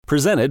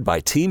Presented by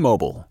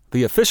T-Mobile,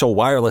 the official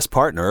wireless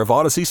partner of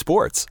Odyssey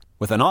Sports.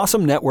 With an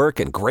awesome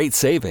network and great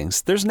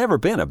savings, there's never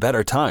been a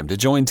better time to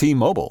join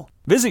T-Mobile.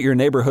 Visit your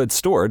neighborhood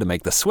store to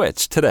make the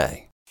switch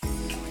today.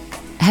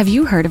 Have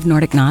you heard of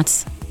Nordic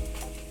Knots?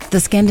 The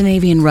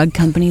Scandinavian rug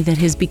company that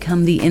has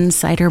become the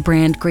insider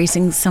brand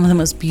gracing some of the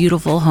most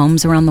beautiful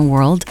homes around the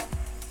world.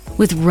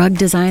 With rug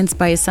designs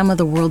by some of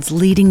the world's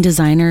leading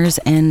designers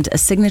and a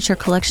signature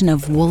collection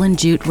of woolen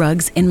jute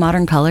rugs in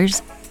modern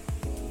colors.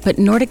 But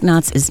Nordic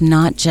Knots is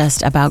not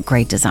just about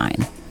great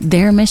design.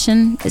 Their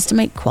mission is to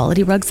make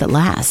quality rugs that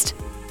last,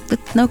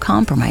 with no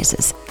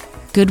compromises.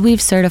 Goodweave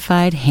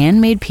certified,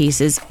 handmade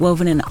pieces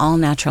woven in all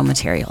natural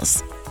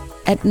materials.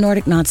 At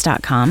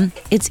NordicKnots.com,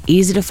 it's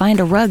easy to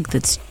find a rug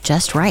that's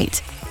just right.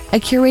 A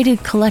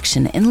curated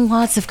collection in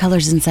lots of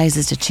colors and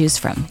sizes to choose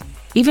from.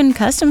 Even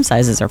custom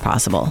sizes are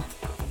possible.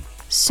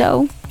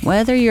 So,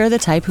 whether you're the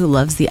type who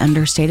loves the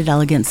understated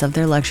elegance of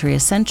their luxury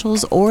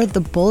essentials or the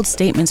bold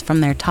statements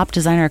from their top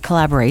designer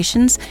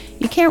collaborations,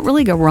 you can't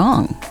really go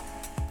wrong.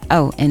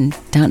 Oh, and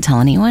don't tell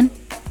anyone,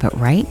 but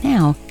right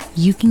now,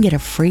 you can get a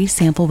free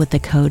sample with the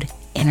code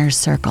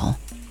INNERCIRCLE.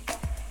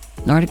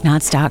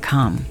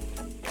 NordicKnots.com.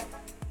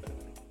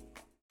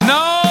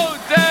 No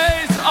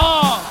days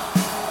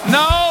off!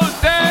 No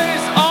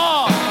days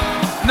off!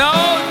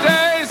 No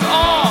days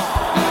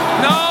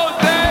off! No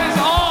days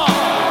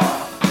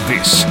off!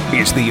 This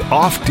is the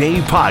Off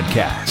Day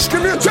Podcast.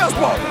 Give me a chest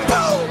bump!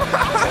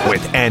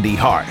 With Andy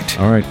Hart.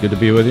 All right, good to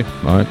be with you.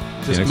 All right.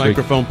 This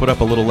microphone put up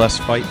a little less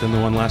fight than the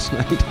one last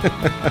night.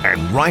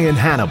 And Ryan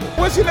Hannibal.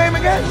 What's your name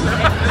again?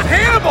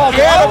 Hannibal!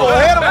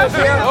 Hannibal's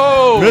here.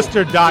 Oh!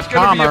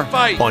 Mr.Comer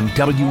On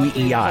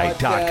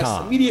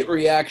WEEI.com. Immediate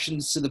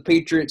reactions to the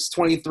Patriots'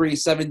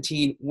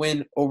 23-17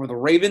 win over the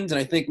Ravens, and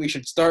I think we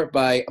should start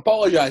by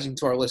apologizing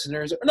to our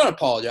listeners. Or not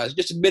apologizing,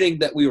 just admitting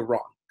that we were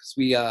wrong.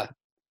 Because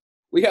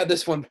we had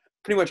this one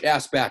pretty much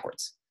ass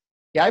backwards.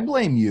 Yeah, I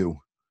blame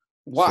you.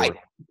 Why? Sorry.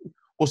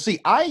 Well, see,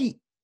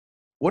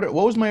 what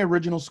was my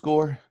original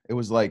score? It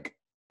was like,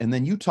 and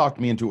then you talked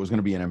me into it was going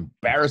to be an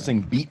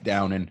embarrassing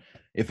beatdown, and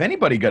if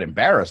anybody got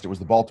embarrassed, it was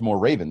the Baltimore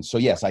Ravens. So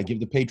yes, I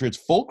give the Patriots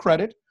full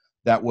credit.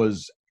 That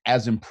was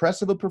as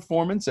impressive a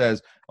performance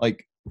as,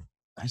 like,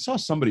 I saw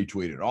somebody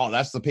tweeted, "Oh,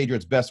 that's the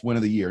Patriots' best win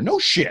of the year." No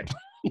shit.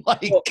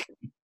 Like, well,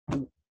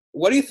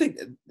 what do you think?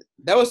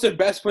 That was their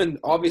best win,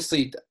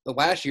 obviously, the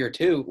last year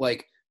too.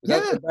 Like, was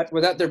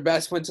that their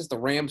best win since the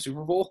Rams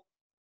Super Bowl?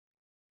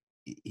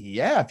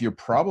 Yeah, if you're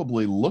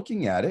probably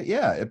looking at it,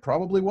 yeah, it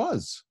probably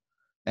was.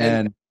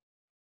 And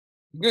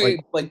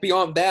like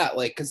beyond that,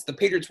 like, because the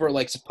Patriots were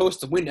like supposed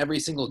to win every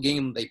single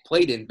game they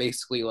played in,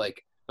 basically,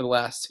 like for the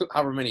last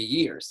however many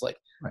years. Like,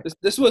 right.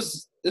 This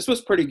was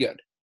pretty good.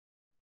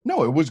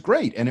 No, it was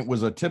great, and it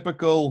was a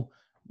typical,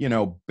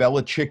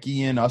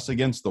 Belichickian us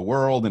against the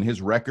world, and his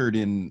record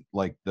in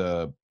like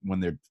when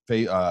they're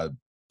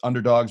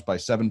underdogs by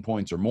 7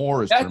 points or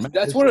more is tremendous.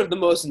 That's one of the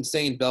most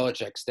insane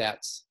Belichick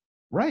stats.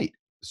 Right.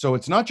 So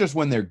it's not just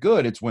when they're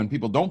good, it's when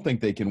people don't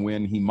think they can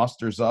win, he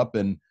musters up.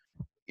 And,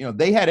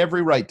 they had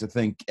every right to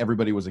think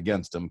everybody was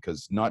against him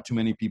because not too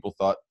many people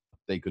thought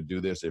they could do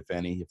this, if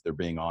any, if they're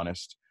being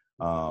honest.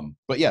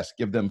 But, yes,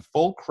 give them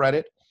full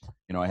credit.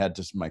 I had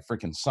just my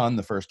freaking son,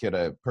 the first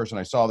person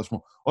I saw this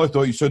morning. Oh, I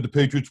thought you said the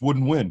Patriots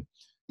wouldn't win.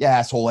 Yeah,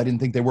 asshole, I didn't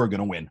think they were going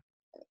to win.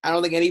 I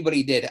don't think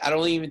anybody did. I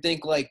don't even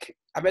think,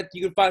 I bet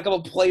you could find a couple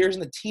of players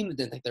in the team that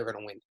didn't think they were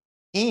going to win.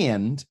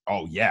 And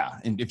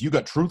and if you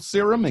got truth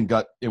serum and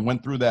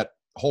went through that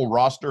whole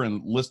roster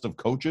and list of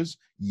coaches,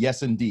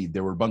 yes, indeed,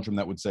 there were a bunch of them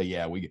that would say,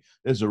 yeah,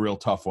 this is a real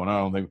tough one. I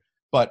don't think,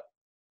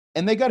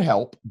 and they got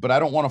help, but I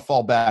don't want to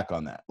fall back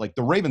on that. Like,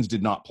 the Ravens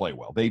did not play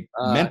well. They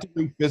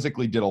mentally,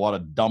 physically did a lot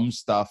of dumb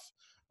stuff.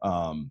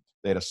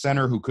 They had a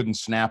center who couldn't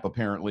snap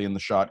apparently in the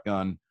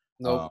shotgun.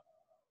 Nope.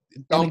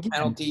 Dumb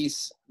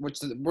penalties, which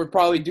were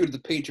probably due to the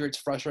Patriots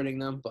frustrating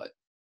them,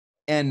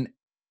 and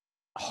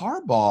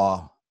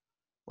Harbaugh.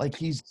 Like,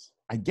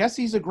 I guess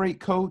he's a great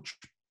coach,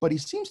 but he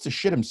seems to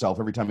shit himself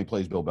every time he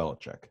plays Bill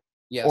Belichick.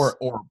 Yes.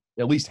 Or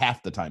at least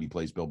half the time he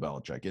plays Bill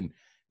Belichick. And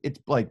it's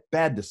like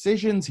bad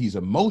decisions. He's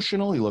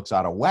emotional. He looks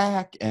out of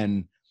whack.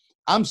 And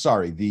I'm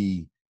sorry,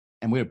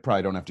 and we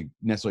probably don't have to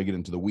necessarily get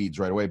into the weeds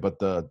right away, but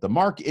the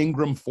Mark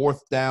Ingram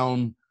fourth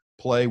down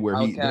play where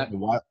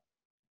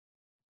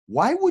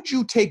why would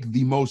you take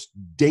the most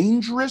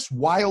dangerous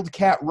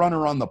wildcat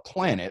runner on the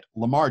planet,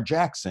 Lamar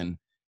Jackson,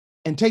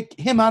 and take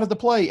him out of the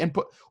play and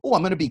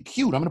I'm going to be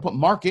cute. I'm going to put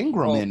Mark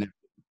Ingram in.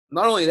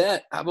 Not only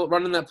that, how about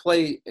running that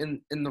play in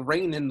the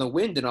rain and the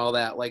wind and all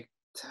that? Like,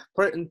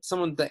 put it in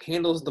someone that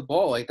handles the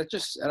ball. Like, that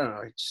just, I don't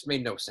know. It just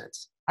made no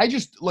sense. I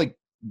just, like,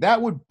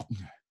 that would,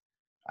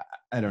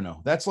 I don't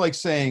know. That's like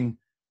saying,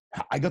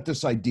 I got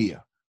this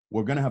idea.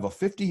 We're going to have a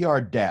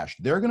 50-yard dash.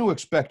 They're going to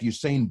expect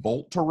Usain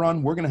Bolt to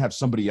run. We're going to have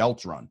somebody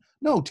else run.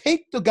 No,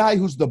 take the guy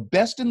who's the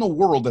best in the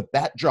world at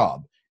that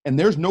job. And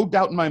there's no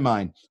doubt in my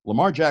mind,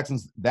 Lamar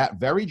Jackson's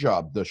that very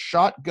job, the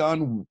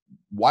shotgun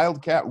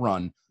wildcat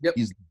run. Yep.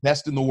 He's the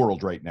best in the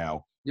world right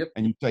now. Yep.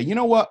 And you say, you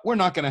know what? We're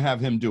not going to have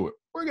him do it.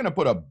 we're going to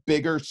put a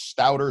bigger,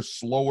 stouter,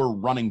 slower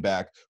running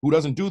back who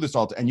doesn't do this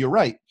all. And you're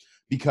right,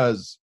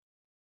 because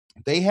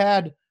they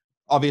had,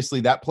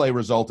 obviously that play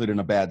resulted in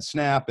a bad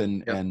snap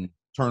and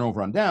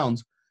turnover on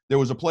downs. There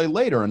was a play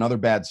later, another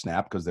bad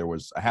snap, because there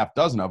was a half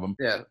dozen of them,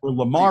 where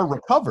Lamar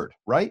recovered,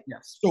 right?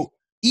 Yes. So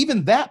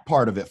even that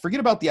part of it, forget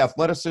about the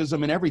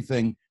athleticism and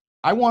everything.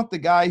 I want the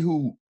guy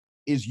who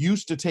is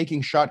used to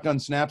taking shotgun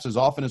snaps as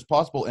often as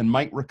possible and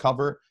might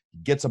recover,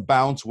 gets a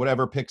bounce,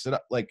 whatever, picks it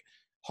up. Like,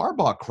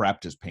 Harbaugh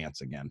crapped his pants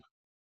again.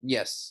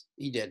 Yes,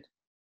 he did.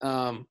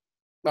 All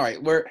right,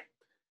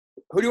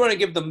 who do you want to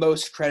give the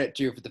most credit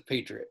to for the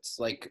Patriots?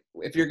 Like,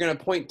 if you're going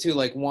to point to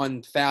like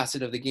one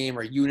facet of the game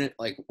or unit,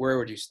 like where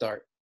would you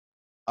start?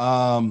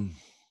 I'd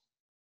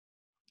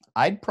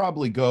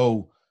probably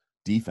go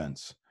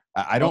defense.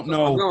 I don't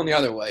know. I'm going the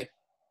other way.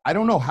 I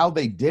don't know how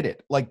they did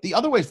it. Like, the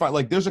other way is fine.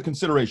 Like, there's a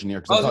consideration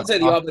here. I was going to say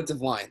the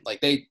offensive line.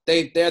 Like, they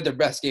had their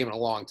best game in a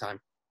long time.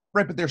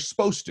 Right, but they're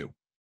supposed to.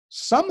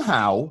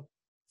 Somehow,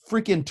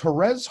 freaking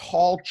Terez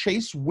Hall,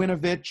 Chase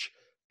Winovich,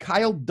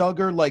 Kyle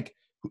Duggar, like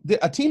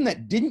a team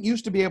that didn't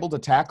used to be able to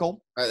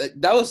tackle.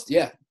 That was,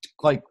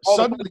 like all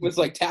suddenly it was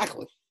like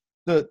tackling.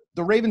 The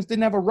Ravens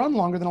didn't have a run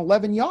longer than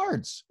 11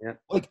 yards. Yeah.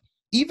 Like,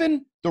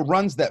 even the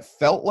runs that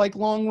felt like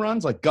long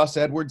runs, like Gus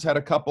Edwards had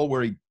a couple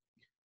where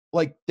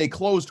they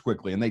closed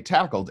quickly and they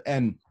tackled.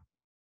 And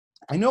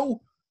I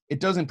know it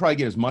doesn't probably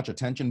get as much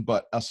attention,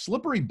 but a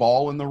slippery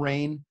ball in the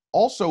rain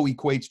also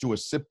equates to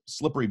a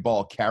slippery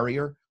ball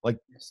carrier. Like,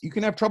 you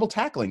can have trouble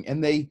tackling,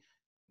 and they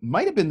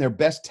might have been their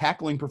best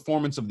tackling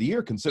performance of the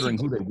year considering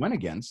who they went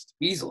against.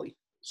 Easily.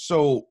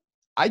 So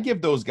I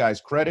give those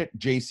guys credit.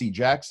 J.C.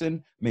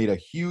 Jackson made a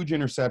huge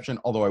interception,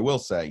 although I will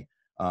say,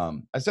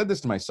 I said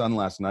this to my son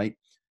last night,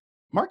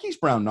 Marquise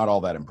Brown, not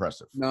all that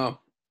impressive. No.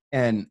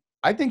 And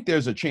I think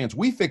there's a chance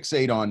we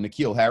fixate on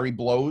N'Keal Harry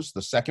blows,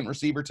 the second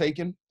receiver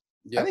taken.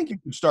 Yep. I think you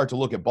can start to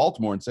look at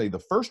Baltimore and say the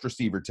first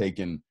receiver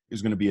taken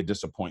is going to be a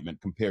disappointment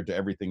compared to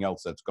everything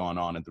else that's gone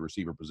on at the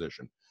receiver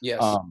position.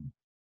 Yes.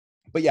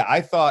 But yeah,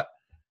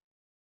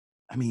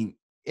 I mean,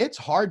 it's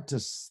hard to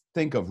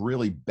think of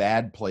really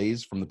bad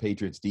plays from the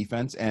Patriots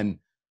defense. And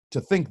to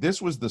think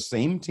this was the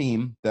same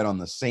team that on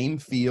the same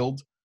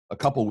field a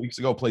couple weeks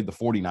ago played the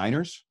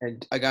 49ers.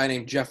 And a guy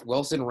named Jeff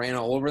Wilson ran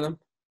all over them.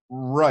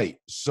 Right.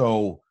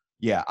 So,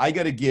 yeah, I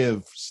got to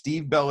give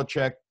Steve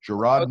Belichick,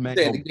 Gerard Mayo.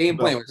 The game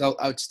plan was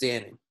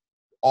outstanding.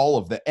 All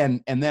of that.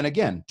 And then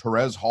again,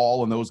 Terez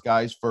Hall and those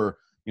guys for,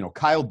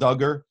 Kyle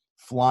Duggar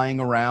flying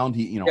around.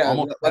 He,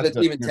 almost had the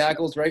team in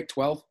tackles, right?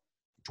 12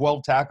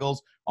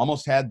 tackles.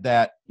 Almost had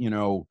that,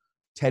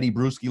 Teddy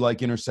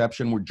Bruschi-like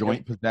interception where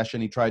joint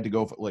possession he tried to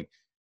go for. Like,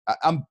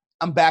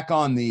 I'm back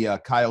on the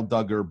Kyle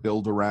Duggar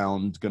build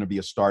around, going to be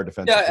a star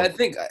defensive player. I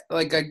think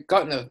I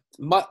got in a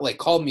mutt,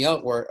 called me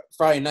out where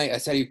Friday night I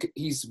said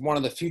he's one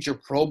of the future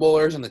Pro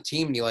Bowlers on the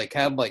team, and he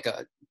had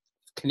a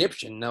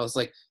conniption. And I was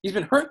like, he's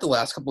been hurt the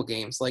last couple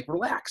games. Like,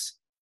 relax.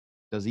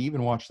 Does he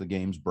even watch the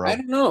games, bro? I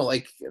don't know.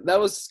 Like, that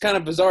was kind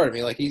of bizarre to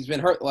me. Like, he's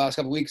been hurt the last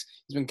couple weeks.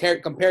 He's been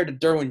compared to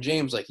Derwin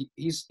James. Like,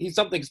 he's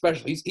something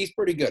special. He's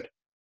pretty good.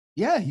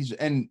 Yeah,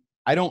 and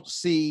I don't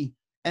see,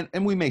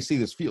 and we may see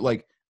this feel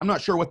like, I'm not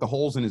sure what the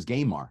holes in his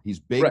game are. He's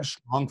big, right,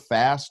 strong,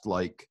 fast.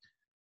 Like,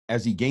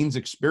 as he gains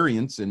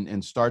experience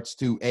and starts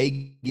to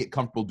get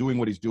comfortable doing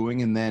what he's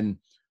doing, and then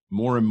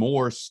more and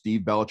more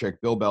Steve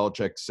Belichick, Bill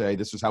Belichick say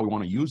this is how we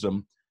want to use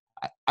him.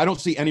 I don't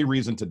see any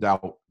reason to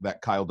doubt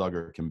that Kyle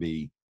Duggar can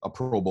be a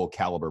Pro Bowl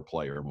caliber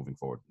player moving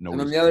forward. No.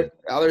 And on the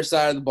other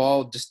side of the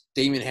ball, just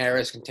Damian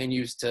Harris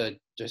continues to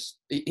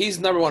he's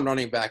number one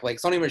running back. Like,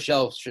 Sonny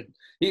Michel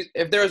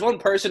if there was one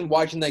person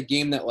watching that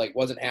game that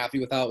wasn't happy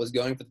with how it was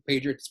going for the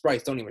Patriots, it's probably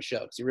Sonny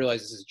Michel, because he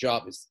realizes his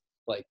job is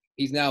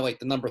he's now the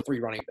number 3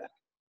 running back.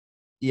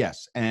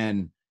 Yes,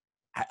 and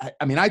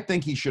I mean, I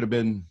think he should have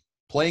been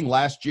playing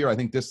last year. I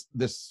think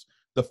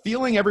the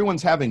feeling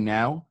everyone's having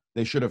now,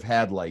 they should have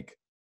had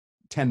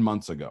 10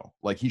 months ago.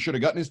 Like, he should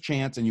have gotten his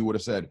chance, and you would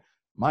have said,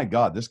 my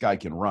God, this guy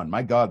can run.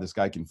 My God, this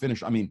guy can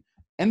finish. I mean,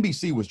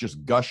 NBC was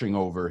just gushing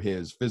over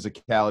his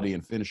physicality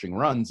and finishing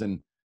runs. And,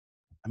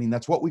 I mean,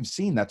 that's what we've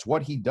seen. That's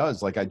what he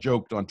does. Like, I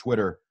joked on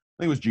Twitter,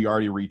 I think it was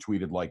Giardi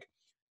retweeted,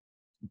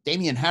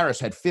 Damian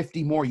Harris had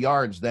 50 more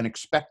yards than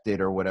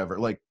expected or whatever.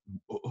 Like,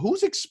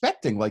 who's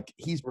expecting?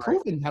 He's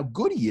proven how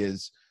good he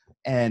is.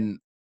 And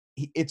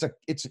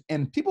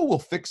and people will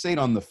fixate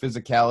on the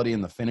physicality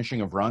and the finishing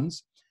of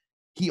runs.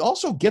 He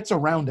also gets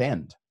around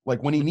end.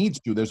 When he needs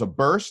to, there's a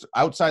burst,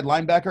 outside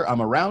linebacker,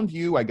 I'm around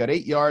you, I got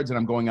 8 yards, and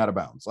I'm going out of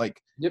bounds.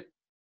 Yep.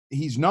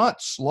 He's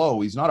not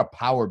slow. He's not a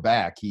power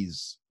back.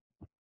 He's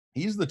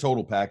the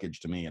total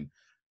package to me. And,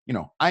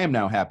 I am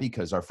now happy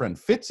because our friend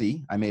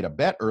Fitzy, I made a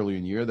bet earlier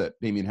in the year that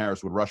Damian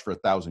Harris would rush for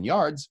 1,000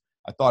 yards.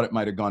 I thought it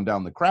might have gone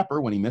down the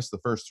crapper when he missed the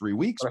first 3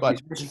 weeks. But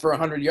he's pushing for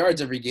 100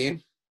 yards every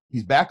game.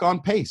 He's back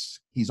on pace.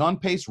 He's on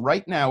pace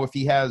right now. If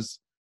he has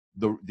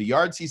the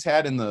yards he's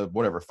had in the,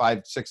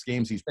 5-6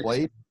 games he's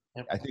played,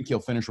 Yep. I think he'll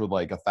finish with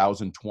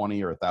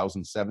 1,020 or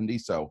 1,070.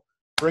 So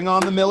bring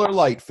on the Miller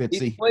Lite,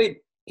 Fitzy.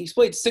 He's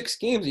played 6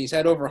 games and he's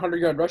had over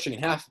 100-yard rushing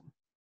in half.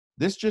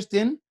 This just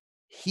in,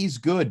 he's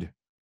good.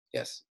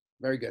 Yes,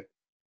 very good.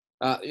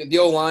 The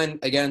O-line,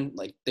 again,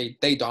 like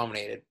they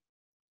dominated.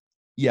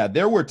 Yeah,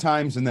 there were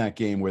times in that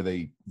game where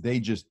they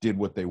just did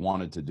what they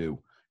wanted to do.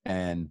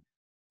 And,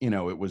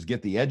 it was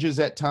get the edges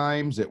at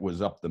times. It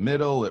was up the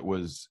middle.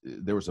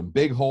 There were some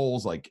big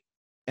holes,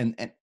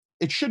 and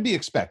it should be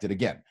expected.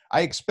 Again,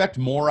 I expect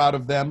more out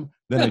of them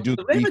than I do.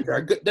 The Ravens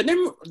are good.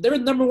 They're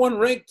number one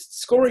ranked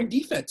scoring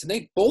defense, and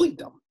they bullied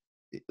them.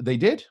 They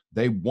did.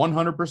 They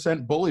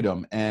 100% bullied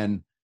them.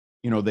 And,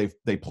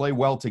 they play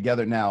well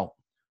together. Now,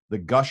 the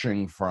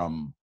gushing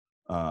from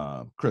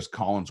Chris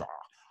Collins,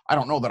 I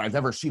don't know that I've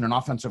ever seen an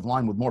offensive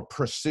line with more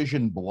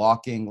precision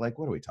blocking. Like,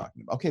 what are we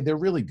talking about? Okay, they're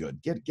really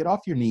good. Get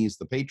off your knees.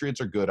 The Patriots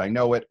are good. I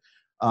know it.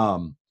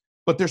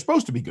 But they're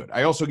supposed to be good.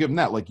 I also give them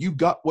that. Like, you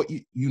got what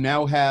you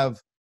now have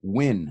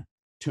win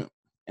to,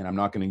 and I'm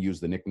not going to use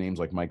the nicknames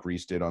like Mike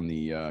Reese did on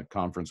the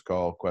conference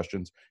call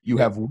questions. You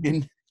have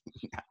win.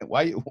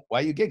 Why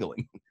are you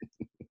giggling?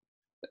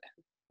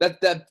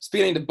 That's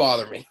beginning to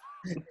bother me.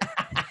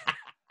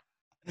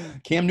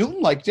 Cam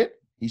Newton liked it.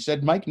 He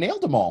said Mike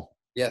nailed them all.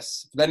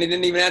 Yes. Then he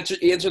didn't even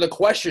answer the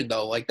question,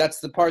 though. Like, that's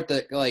the part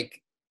that,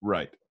 like...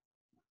 Right.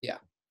 Yeah.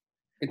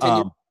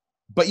 Continue.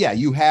 But, yeah,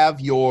 you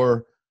have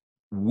your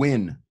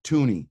Wynn,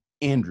 Tooney,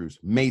 Andrews,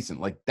 Mason.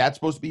 Like, that's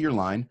supposed to be your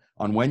line.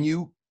 On when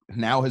you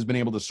now has been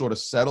able to sort of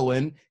settle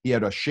in. He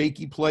had a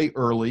shaky play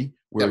early.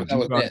 Where that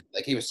was it.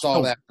 Like, he was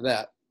solid after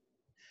that.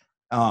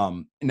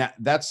 Now,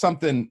 that's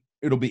something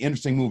it'll be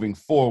interesting moving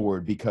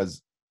forward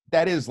because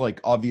that is, like,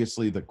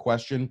 obviously the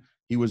question.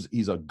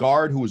 He's a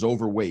guard who was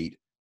overweight.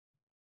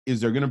 Is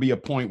there going to be a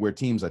point where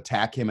teams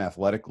attack him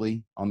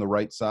athletically on the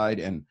right side?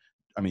 And,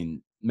 I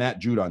mean,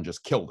 Matt Judon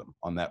just killed him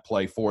on that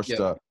play.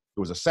 It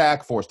was a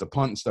sack, forced a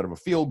punt instead of a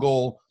field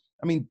goal.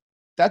 I mean,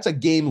 that's a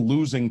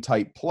game-losing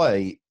type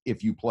play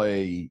if you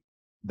play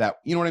that.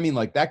 You know what I mean?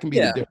 Like, that can be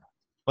the difference.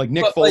 Like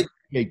Nick Foles,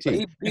 Nick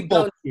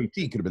Foles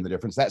could have been the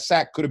difference. That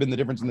sack could have been the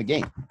difference in the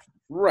game.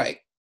 Right.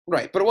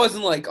 But it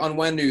wasn't like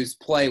Onwenu's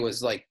play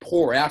was, like,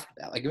 poor after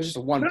that. Like, it was just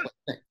a one-play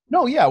thing.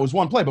 No, yeah, it was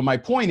one play. But my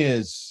point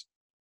is,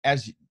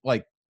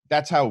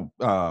 that's how,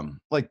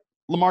 like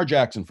Lamar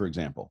Jackson, for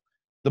example.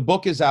 The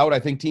book is out. I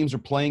think teams are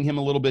playing him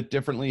a little bit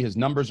differently. His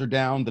numbers are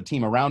down. The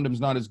team around him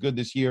is not as good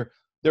this year.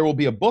 There will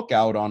be a book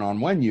out on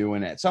Onwenu,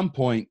 and at some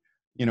point,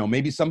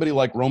 maybe somebody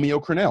like Romeo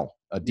Crennel,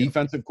 a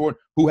defensive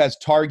coordinator who has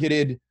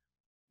targeted.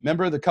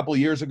 Remember the couple of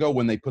years ago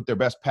when they put their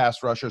best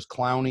pass rushers,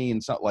 Clowney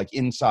and something like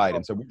inside,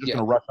 and said we're just going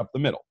to rush up the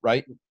middle,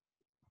 right?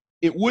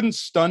 It wouldn't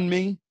stun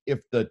me if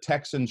the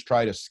Texans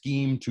try to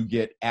scheme to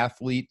get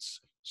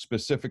athletes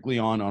specifically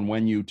on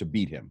Onwenu to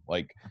beat him.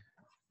 Like,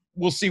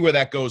 we'll see where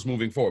that goes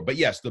moving forward. But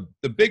yes,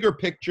 the bigger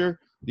picture,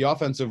 the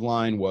offensive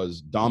line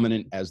was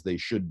dominant as they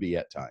should be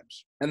at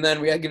times. And then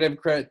we had to give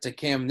credit to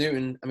Cam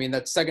Newton. I mean,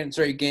 that second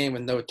straight game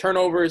with no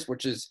turnovers,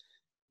 which is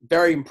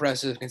very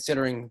impressive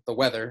considering the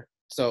weather.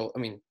 So, I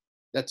mean,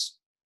 that's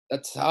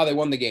how they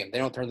won the game. They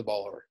don't turn the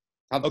ball over.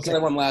 How they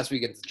won last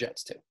week against the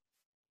Jets too.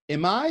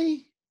 Am I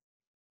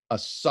a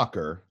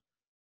sucker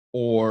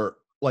or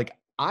like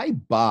I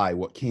buy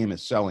what Cam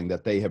is selling,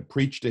 that they have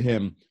preached to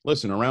him,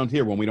 listen, around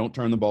here, when we don't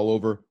turn the ball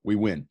over, we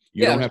win.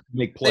 You don't have to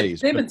make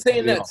plays. They've been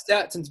saying that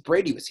stat since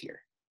Brady was here.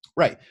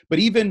 Right. But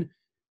even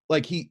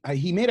like he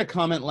made a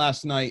comment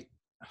last night,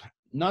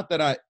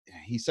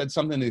 he said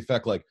something to the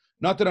effect like,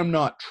 not that I'm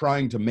not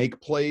trying to make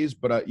plays,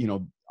 but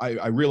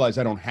I realize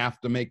I don't have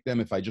to make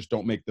them if I just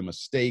don't make the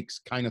mistakes,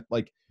 kind of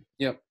like,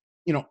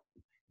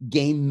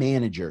 game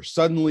manager,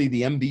 suddenly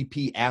the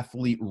MVP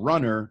athlete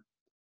runner.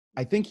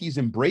 I think he's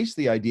embraced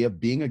the idea of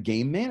being a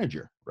game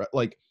manager, right?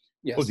 Like,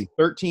 was he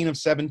 13 of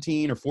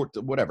 17 or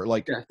 14, whatever?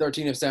 Like,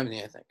 13 of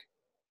 17, I think.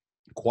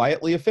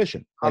 Quietly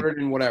efficient. 100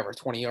 and whatever,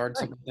 20 yards,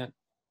 something like that.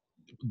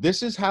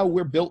 This is how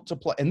we're built to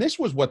play. And this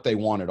was what they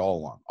wanted all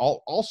along.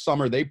 All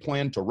summer, they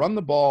planned to run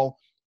the ball,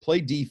 play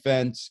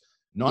defense,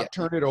 not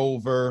turn it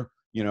over,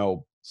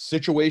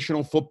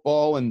 situational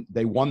football. And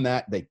they won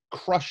that. They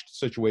crushed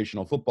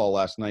situational football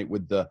last night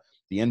with the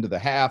end of the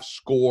half,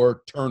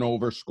 score,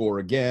 turnover, score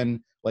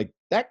again. Like,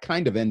 that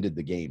kind of ended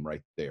the game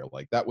right there.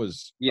 Like, that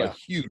was a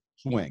huge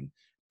swing.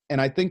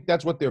 And I think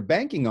that's what they're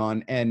banking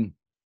on. And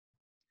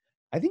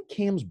I think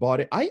Cam's bought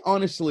it. I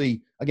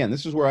honestly, again,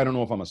 this is where I don't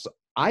know if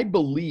I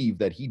believe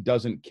that he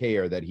doesn't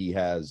care that he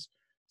has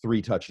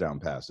 3 touchdown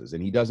passes,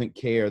 and he doesn't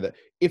care that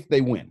if they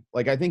win.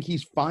 Like, I think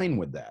he's fine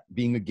with that,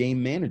 being a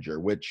game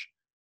manager, which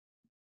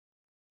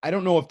I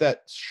don't know if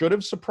that should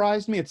have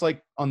surprised me. It's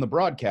like on the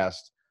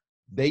broadcast,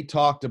 they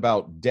talked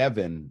about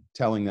Devin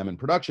telling them in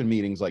production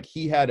meetings, like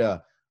he had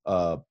a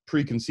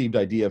preconceived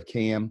idea of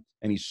Cam,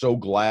 and he's so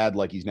glad,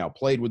 like, he's now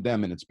played with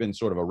them, and it's been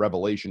sort of a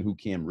revelation who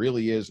Cam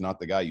really is, not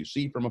the guy you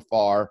see from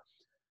afar.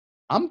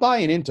 I'm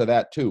buying into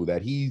that too,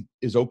 that he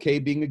is okay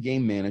being a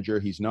game manager.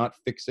 He's not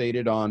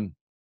fixated on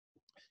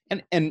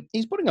and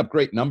he's putting up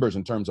great numbers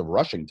in terms of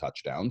rushing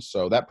touchdowns,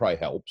 so that probably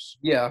helps.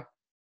 Yeah.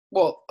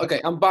 Well,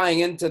 okay, I'm buying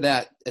into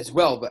that as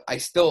well, but I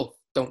still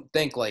don't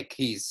think like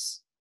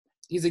he's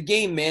a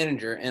game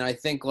manager, and I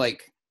think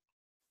like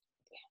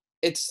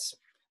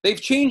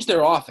they've changed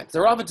their offense.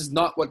 Their offense is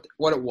not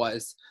what it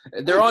was.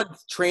 They're on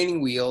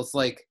training wheels.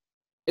 Like,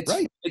 it's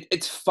Right.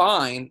 it's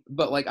fine,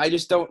 but like I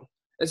just don't.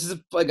 This is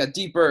like a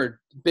deeper,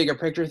 bigger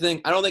picture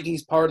thing. I don't think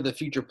he's part of the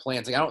future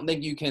plans. Like I don't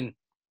think you can.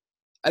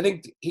 I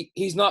think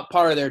he's not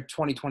part of their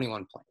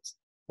 2021 plans.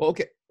 Well,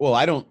 okay. Well,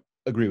 I don't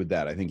agree with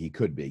that. I think he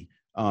could be.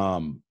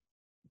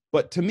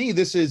 But to me,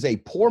 this is a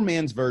poor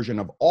man's version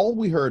of all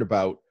we heard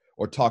about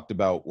or talked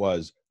about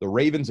was the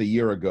Ravens a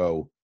year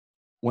ago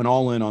went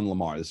all in on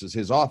Lamar. This is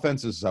his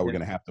offense. This is how we're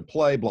going to have to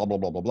play, blah, blah,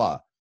 blah, blah, blah.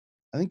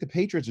 I think the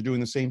Patriots are doing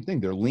the same thing.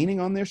 They're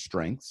leaning on their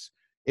strengths.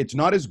 It's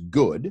not as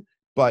good,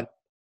 but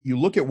you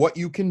look at what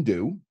you can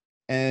do.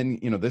 And,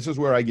 this is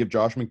where I give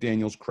Josh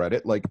McDaniels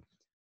credit. Like,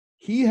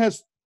 he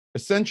has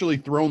essentially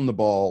thrown the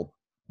ball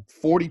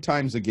 40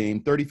 times a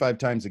game, 35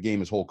 times a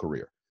game his whole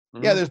career.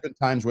 Mm-hmm. Yeah, there's been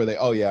times where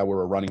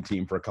we're a running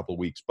team for a couple of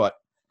weeks. But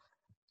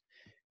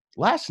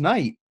last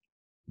night,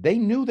 they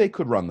knew they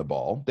could run the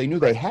ball. They knew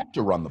they had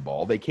to run the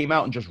ball. They came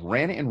out and just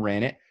ran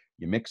it.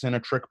 You mix in a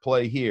trick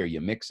play here.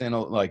 You mix in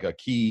a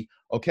key.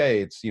 Okay,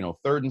 it's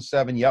 3rd and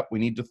 7. Yep, we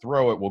need to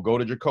throw it. We'll go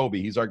to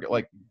Jacoby. He's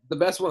the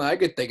best one I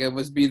could think of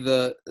was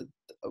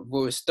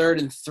 3rd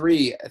and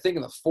 3. I think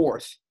in the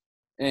 4th,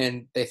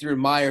 and they threw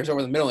Myers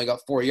over the middle and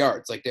got 4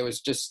 yards. Like it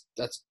was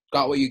that's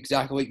got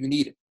exactly what you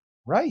needed.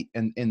 Right,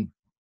 and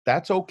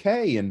that's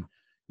okay. And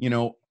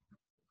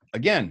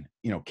again,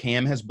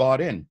 Cam has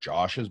bought in.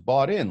 Josh has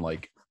bought in.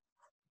 Like,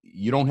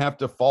 you don't have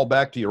to fall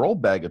back to your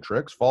old bag of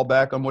tricks. Fall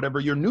back on whatever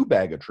your new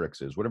bag of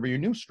tricks is, whatever your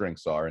new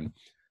strengths are. And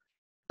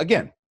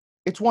again,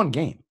 it's one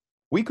game.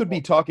 We could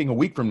be talking a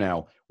week from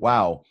now,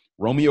 wow,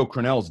 Romeo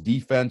Crennel's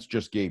defense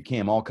just gave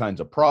Cam all kinds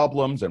of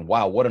problems, and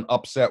wow, what an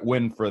upset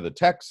win for the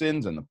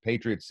Texans, and the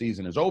Patriots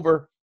season is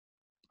over.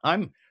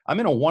 I'm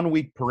in a 1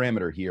 week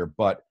parameter here,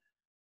 but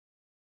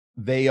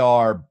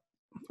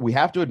we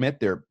have to admit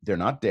they're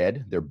not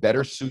dead. They're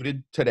better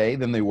suited today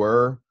than they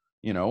were,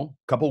 a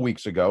couple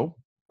weeks ago.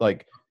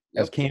 Like,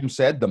 as Cam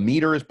said, the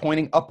meter is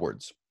pointing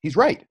upwards. He's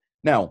right.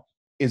 Now,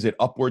 is it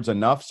upwards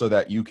enough so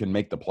that you can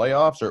make the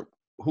playoffs, or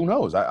who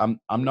knows? I'm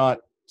not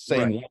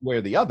saying one way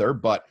or the other,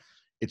 but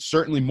it's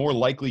certainly more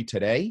likely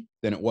today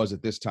than it was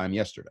at this time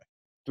yesterday.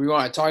 Do we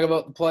want to talk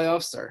about the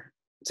playoffs or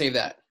save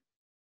that?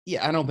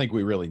 Yeah, I don't think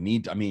we really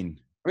need to. I mean,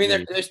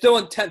 they're still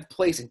in 10th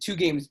place and 2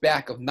 games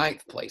back of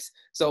 9th place.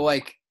 So,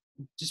 like,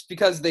 just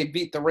because they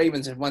beat the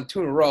Ravens and won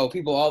 2 in a row,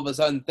 people all of a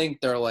sudden think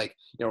they're, like,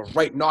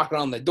 right knocking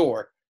on the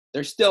door.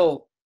 There's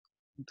still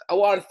a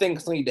lot of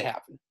things need to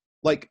happen.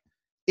 Like,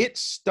 it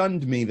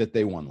stunned me that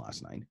they won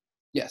last night.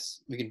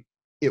 Yes, we can.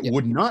 It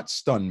would not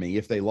stun me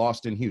if they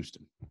lost in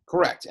Houston.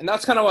 Correct. And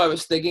that's kind of what I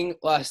was thinking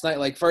last night.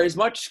 Like, for as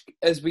much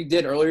as we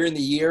did earlier in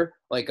the year,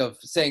 like of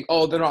saying,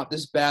 oh, they're not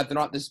this bad,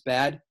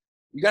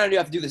 you kind of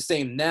have to do the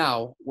same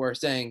now. We're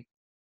saying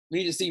we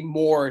need to see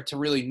more to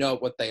really know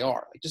what they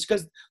are. Like, just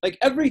because, like,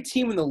 every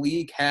team in the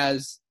league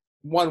has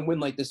one win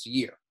like this a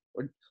year.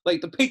 Or,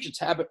 like, the Patriots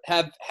have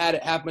had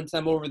it happen to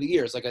them over the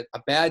years. Like, a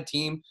bad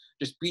team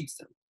just beats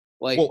them.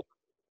 Like, well,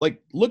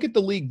 like, look at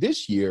the league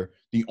this year.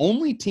 The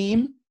only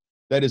team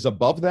that is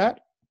above that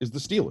is the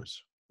Steelers.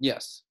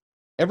 Yes.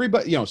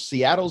 Everybody,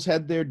 Seattle's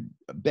had their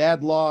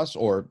bad loss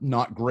or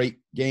not great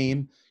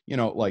game,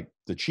 like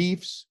the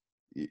Chiefs.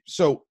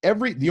 So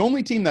the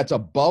only team that's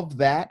above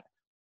that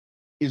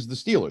is the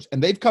Steelers.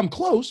 And they've come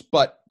close,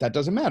 but that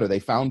doesn't matter. They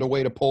found a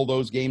way to pull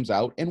those games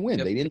out and win.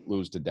 Yep. They didn't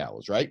lose to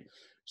Dallas, right?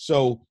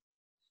 So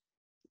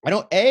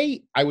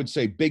I would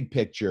say big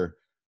picture,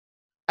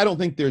 I don't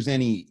think there's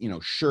any,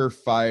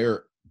 surefire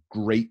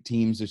great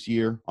teams this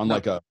year on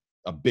like a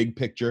big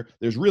picture.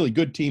 There's really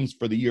good teams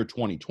for the year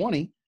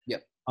 2020.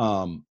 Yep.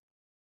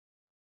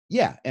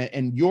 Yeah.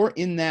 And you're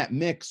in that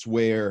mix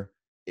where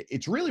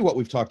it's really what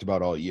we've talked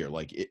about all year.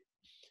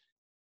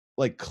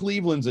 Like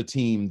Cleveland's a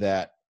team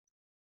that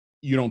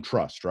you don't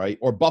trust, right?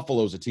 Or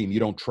Buffalo's a team you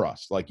don't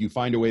trust. Like, you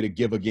find a way to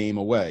give a game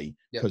away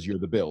because you're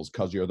the Bills,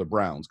 because you're the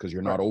Browns, because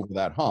you're not over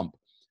that hump.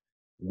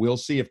 We'll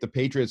see if the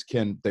Patriots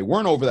they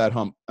weren't over that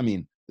hump. I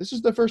mean, this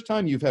is the first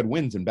time you've had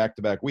wins in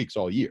back-to-back weeks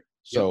all year.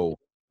 So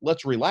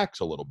let's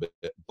relax a little bit.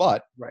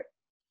 But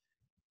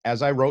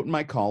as I wrote in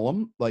my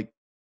column, like,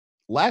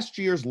 last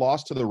year's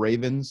loss to the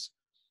Ravens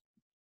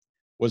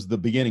was the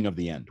beginning of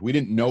the end. We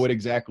didn't know it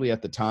exactly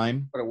at the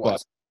time,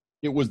 but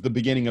it was the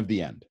beginning of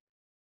the end.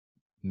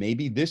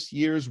 Maybe this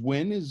year's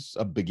win is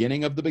a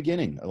beginning of the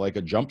beginning, like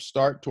a jump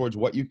start towards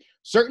what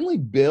certainly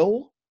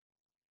Bill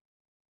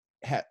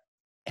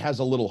has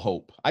a little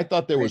hope. I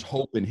thought there was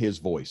hope in his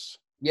voice.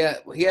 Yeah,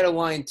 he had a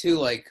line too,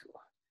 like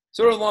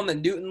sort of along the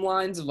Newton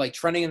lines of like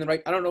trending in the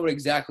right. I don't know what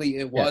exactly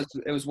it was.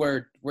 Yeah. It was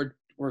where we're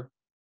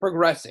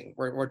progressing.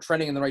 We're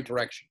trending in the right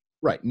direction.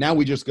 Right. Now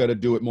we just got to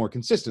do it more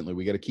consistently.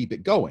 We got to keep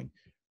it going.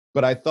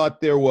 But I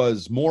thought there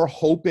was more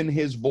hope in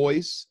his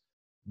voice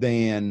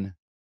than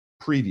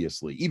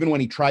previously, even when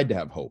he tried to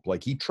have hope.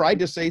 Like, he tried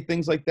to say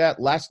things like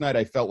that. Last night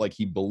I felt like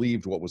he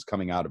believed what was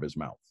coming out of his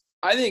mouth.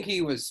 I think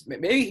he was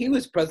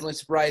pleasantly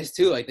surprised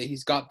too, like that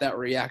he's got that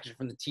reaction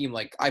from the team.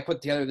 Like, I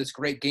put together this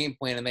great game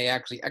plan and they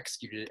actually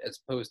executed it, as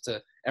opposed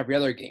to every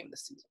other game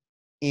this season.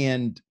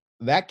 And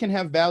that can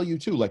have value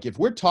too. Like, if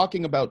we're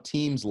talking about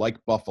teams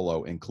like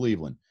Buffalo and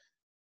Cleveland,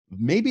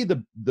 maybe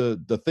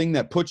the thing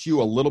that puts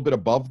you a little bit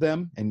above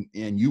them and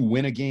you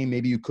win a game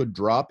maybe you could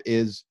drop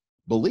is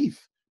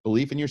belief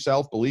in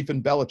yourself, belief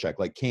in Belichick.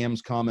 Like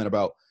Cam's comment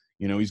about,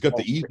 he's got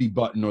the easy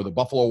button or the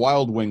Buffalo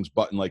Wild Wings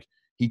button. Like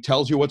he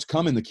tells you what's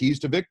coming, the keys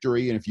to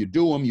victory. And if you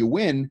do them, you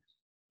win.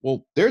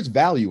 Well, there's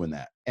value in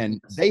that. And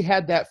they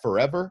had that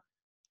forever.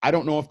 I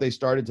don't know if they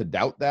started to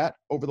doubt that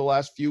over the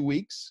last few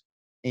weeks.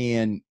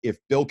 And if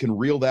Bill can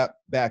reel that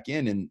back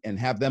in and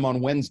have them on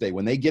Wednesday,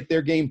 when they get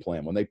their game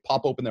plan, when they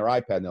pop open their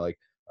iPad and they're like,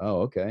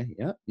 oh, okay,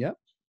 yeah.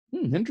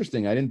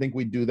 Interesting. I didn't think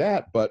we'd do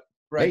that. But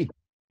hey,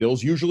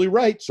 Bill's usually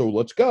right. So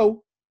let's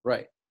go.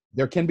 Right.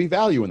 There can be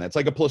value in that. It's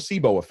like a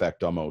placebo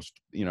effect almost,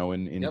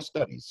 in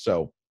studies.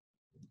 So,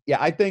 yeah,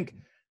 I think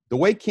the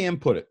way Cam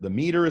put it, the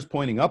meter is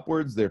pointing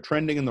upwards. They're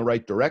trending in the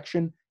right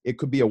direction. It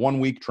could be a 1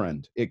 week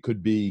trend. It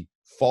could be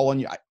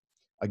falling.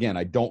 Again,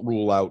 I don't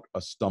rule out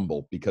a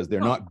stumble because they're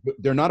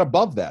not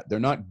above that. They're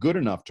not good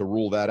enough to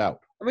rule that out.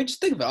 I mean, just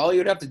think about it. All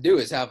you'd have to do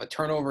is have a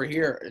turnover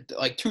here,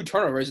 like 2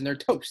 turnovers, and they're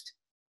toast.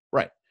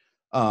 Right.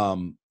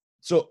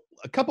 So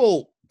a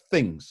couple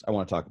things I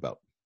want to talk about.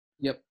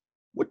 Yep.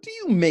 What do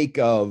you make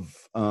of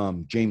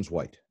James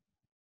White?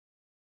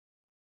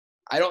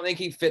 I don't think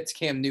he fits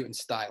Cam Newton's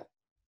style.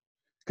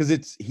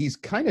 Because he's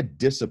kind of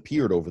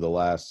disappeared over the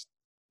last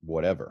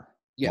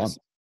month.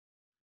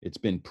 It's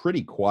been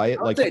pretty quiet.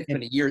 I'd say it's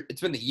been a year.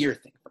 It's been the year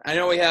thing. I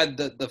know we had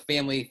the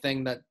family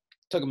thing that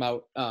took him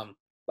out.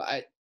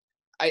 But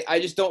I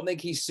just don't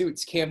think he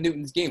suits Cam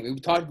Newton's game.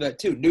 We've talked about that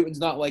too. Newton's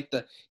not like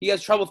he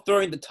has trouble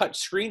throwing the touch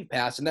screen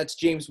pass, and that's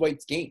James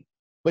White's game.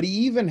 But he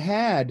even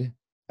had,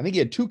 I think he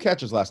had 2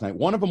 catches last night.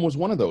 One of them was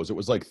one of those. It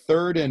was like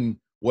 3rd and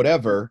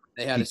whatever.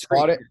 They had he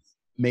caught it,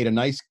 made a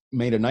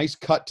nice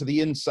cut to the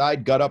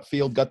inside, got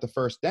upfield, got the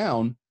first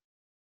down,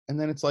 and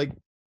then it's like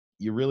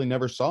you really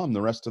never saw him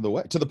the rest of the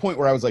way. To the point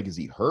where I was like, is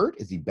he hurt?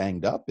 Is he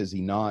banged up? Is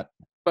he not?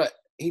 But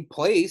he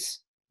plays.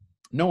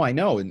 No, I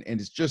know, and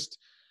it's just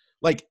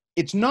like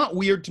it's not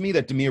weird to me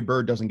that Damiere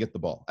Byrd doesn't get the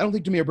ball. I don't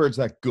think Damiere Byrd's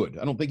that good.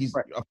 I don't think he's.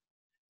 Right.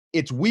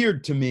 It's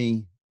weird to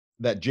me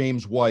that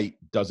James White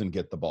doesn't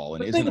get the ball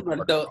and isn't. Think about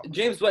it, though.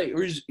 James White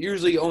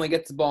usually only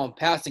gets the ball in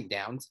passing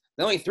downs.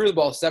 They only threw the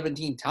ball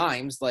 17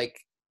 times. Like,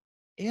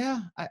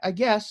 yeah, I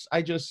guess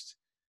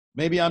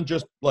maybe I'm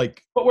just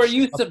like. But we're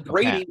used to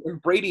Brady,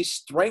 and Brady's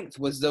strength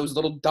was those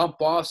little dump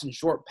offs and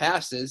short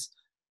passes,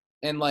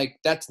 and like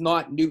that's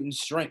not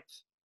Newton's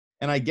strength.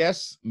 And I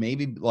guess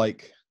maybe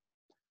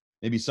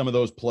some of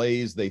those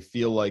plays they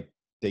feel like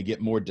they get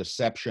more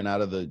deception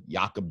out of the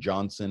Jakob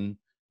Johnson.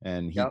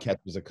 And he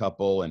catches a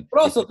couple.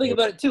 But also think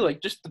about it, too,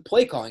 like just the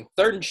play calling.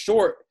 3rd and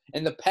short,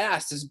 and the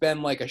pass has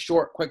been like a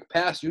short, quick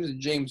pass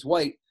using James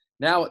White.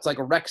 Now it's like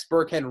a Rex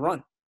Burkhead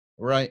run.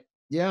 Right.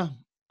 Yeah.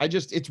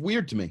 It's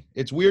weird to me.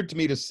 It's weird to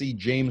me to see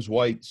James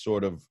White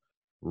sort of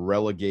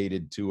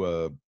relegated to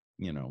a,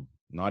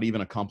 not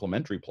even a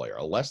complimentary player,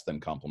 a less than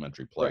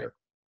complimentary player.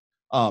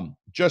 Right.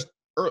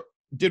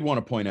 Did want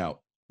to point out,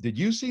 did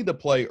you see the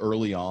play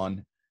early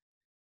on?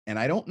 And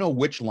I don't know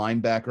which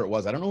linebacker it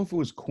was. I don't know if it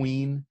was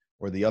Queen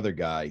or the other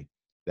guy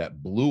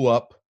that blew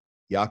up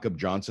Jakob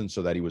Johnson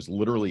so that he was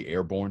literally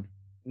airborne.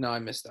 No, I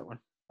missed that one.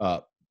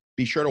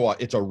 Be sure to watch.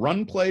 It's a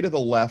run play to the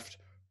left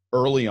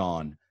early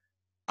on.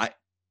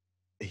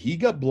 He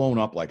got blown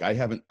up like I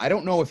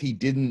don't know if he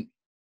didn't.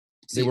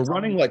 They were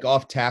running like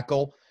off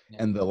tackle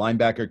and the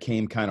linebacker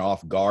came kind of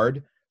off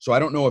guard. So I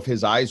don't know if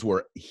his eyes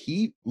were –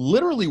 he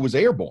literally was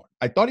airborne.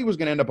 I thought he was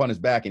going to end up on his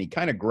back, and he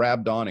kind of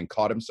grabbed on and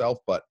caught himself,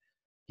 but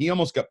he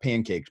almost got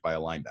pancaked by a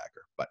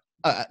linebacker. But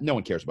no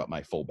one cares about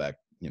my fullback,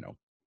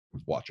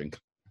 watching.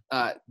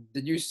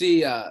 Did you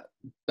see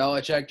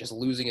Belichick just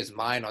losing his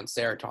mind on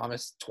Sarah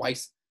Thomas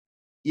twice?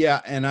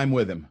 Yeah, and I'm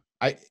with him.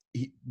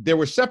 There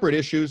were separate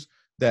issues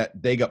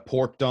that they got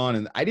porked on,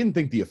 and I didn't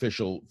think the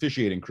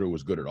officiating crew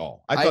was good at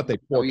all. I thought they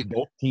porked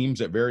both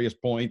teams at various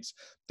points.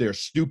 They're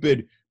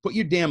stupid. Put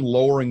your damn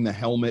lowering the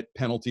helmet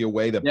penalty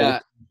away that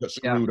both got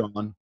screwed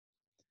on.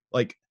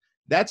 Like,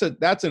 that's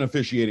an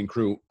officiating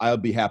crew. I'll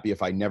be happy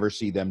if I never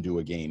see them do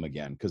a game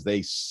again because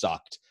they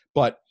sucked.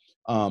 But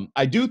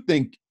I do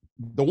think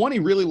the one he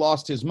really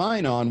lost his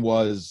mind on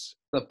was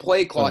the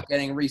play clock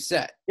getting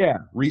reset. Yeah,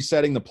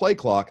 resetting the play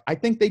clock. I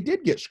think they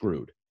did get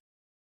screwed.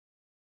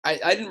 I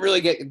didn't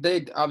really get –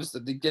 I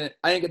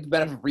didn't get the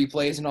benefit of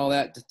replays and all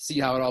that to see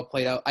how it all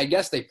played out. I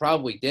guess they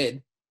probably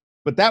did.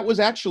 But that was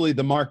actually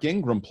the Mark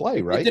Ingram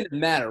play, right? It didn't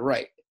matter,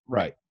 right.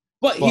 Right.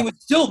 But he was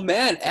still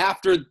mad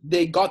after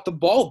they got the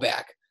ball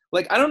back.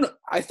 Like, I don't know.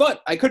 I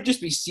thought I could just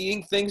be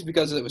seeing things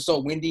because it was so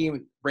windy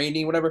and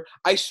rainy and whatever.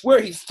 I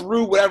swear he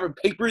threw whatever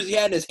papers he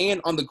had in his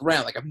hand on the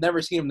ground. Like, I've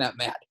never seen him that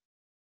mad.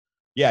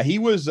 Yeah, he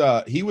was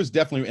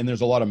definitely – and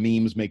there's a lot of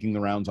memes making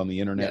the rounds on the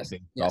internet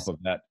off of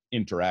that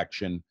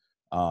interaction.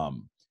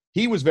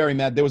 He was very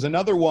mad. There was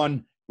another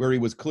one where he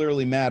was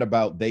clearly mad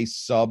about they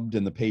subbed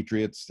and the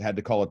Patriots had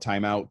to call a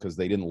timeout because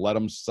they didn't let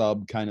him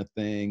sub kind of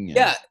thing. And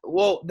yeah,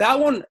 well, that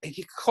one,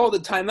 he called a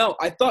timeout.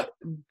 I thought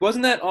 –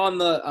 wasn't that on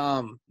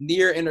the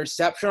near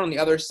interception on the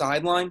other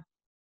sideline?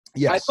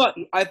 Yes.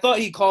 I thought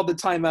he called the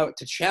timeout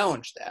to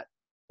challenge that.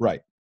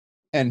 Right.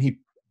 And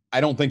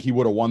I don't think he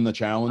would have won the I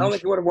challenge. don't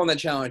think he would have won that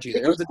challenge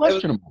either. It was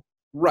questionable.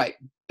 Right.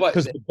 But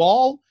because the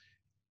ball,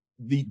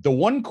 the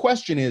one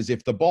question is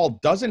if the ball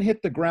doesn't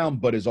hit the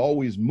ground but is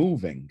always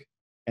moving,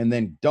 and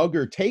then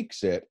Duggar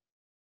takes it.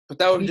 But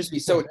that would just be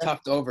so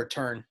tough to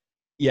overturn.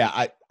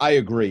 Yeah, I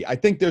agree. I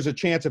think there's a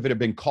chance if it had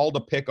been called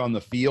a pick on the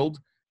field,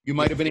 you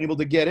might have been able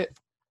to get it.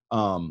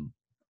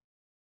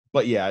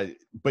 But yeah,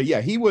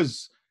 he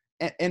was,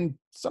 and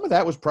some of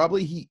that was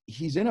probably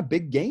he's in a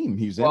big game.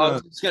 I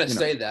was just gonna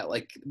say that,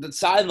 like, the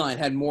sideline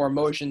had more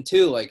emotion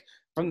too. Like,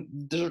 from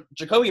the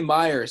Jacoby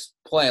Myers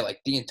play, like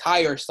the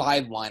entire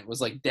sideline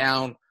was like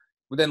down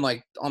within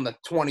like on the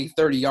 20,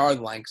 30 yard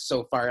line,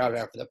 so far out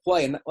after the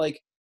play, and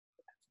like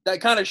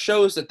that kind of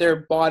shows that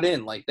they're bought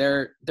in. Like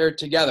they're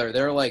together.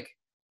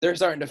 They're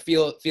starting to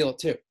feel it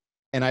too.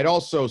 And I'd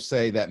also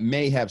say that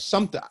may have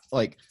something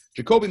like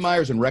Jacoby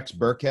Myers and Rex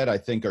Burkhead, I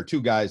think, are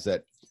two guys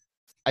that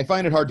I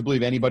find it hard to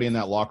believe anybody in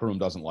that locker room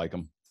doesn't like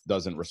them,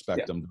 doesn't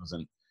respect them,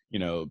 doesn't,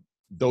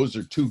 those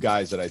are two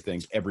guys that I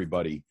think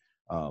everybody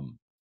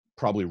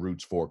probably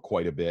roots for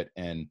quite a bit.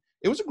 And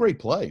it was a great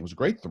play. It was a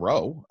great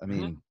throw. I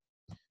mean,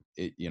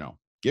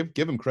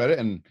 give him credit.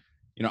 And,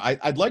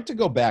 I'd like to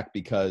go back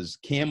because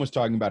Cam was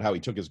talking about how he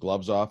took his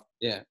gloves off.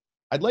 Yeah.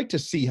 I'd like to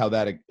see how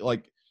that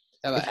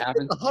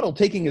happened. The huddle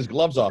taking his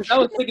gloves off. I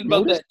was thinking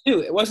about that too.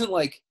 It wasn't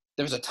like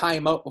there was a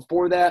timeout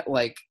before that.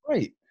 Like,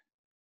 right.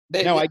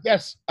 I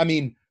guess,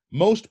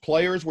 most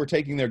players were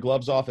taking their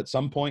gloves off at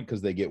some point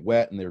because they get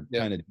wet and they're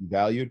kind of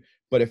devalued.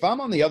 But if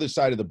I'm on the other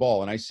side of the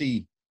ball and I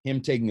see him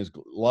taking his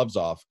gloves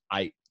off,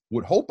 I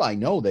would hope I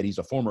know that he's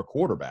a former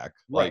quarterback.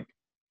 Right. Like,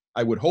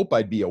 I would hope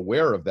I'd be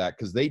aware of that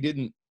because they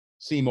didn't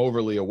seem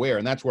overly aware.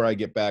 And that's where I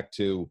get back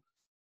to,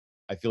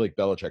 I feel like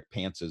Belichick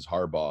pantses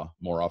Harbaugh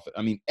more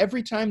often.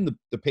 Every time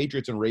the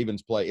Patriots and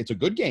Ravens play, it's a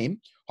good game.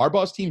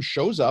 Harbaugh's team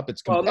shows up.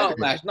 It's competitive.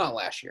 Well, not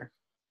last year.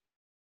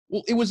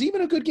 Well, it was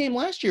even a good game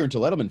last year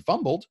until Edelman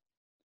fumbled.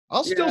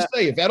 I'll still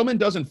say if Edelman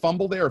doesn't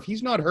fumble there, if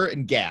he's not hurt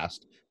and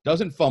gassed,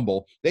 doesn't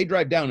fumble, they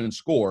drive down and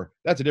score,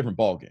 that's a different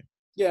ballgame.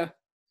 Yeah.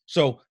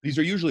 So these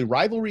are usually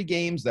rivalry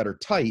games that are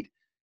tight.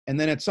 And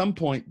then at some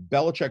point,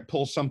 Belichick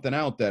pulls something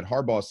out that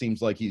Harbaugh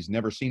seems like he's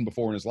never seen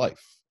before in his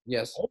life.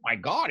 Yes. Oh, my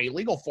God,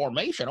 illegal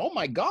formation. Oh,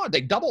 my God,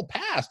 they double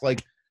passed.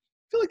 Like, I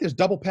feel like there's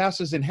double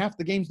passes in half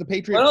the games the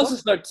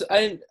Patriots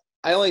play.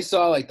 I only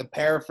saw, like, the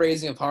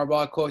paraphrasing of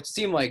Harbaugh quotes. It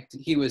seemed like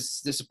he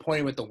was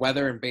disappointed with the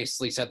weather and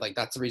basically said, like,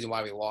 that's the reason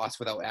why we lost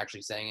without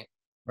actually saying it.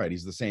 Right.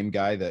 He's the same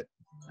guy that,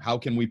 how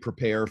can we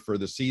prepare for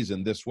the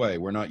season this way?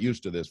 We're not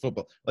used to this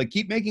football. Like,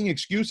 keep making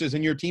excuses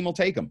and your team will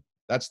take them.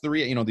 That's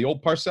the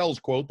old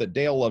Parcells quote that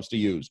Dale loves to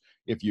use.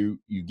 If you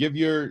give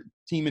your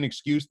team an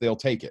excuse, they'll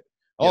take it.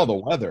 Oh, the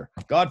weather.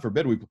 God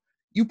forbid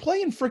you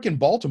play in freaking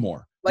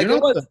Baltimore. Like, You're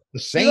it not was the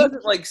same. He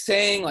wasn't like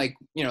saying like,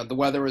 the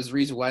weather was the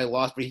reason why I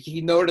lost, but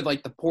he noted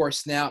like the poor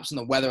snaps and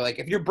the weather. Like,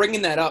 if you're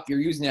bringing that up, you're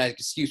using it as an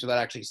excuse without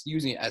actually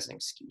using it as an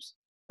excuse.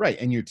 Right.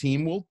 And your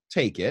team will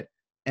take it.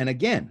 And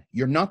again,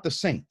 you're not the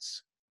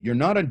Saints. You're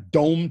not a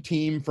dome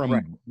team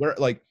from where,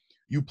 like,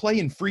 you play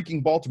in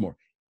freaking Baltimore.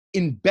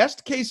 In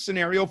best case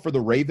scenario for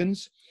the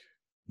Ravens,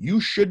 you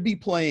should be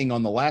playing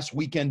on the last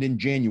weekend in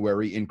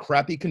January in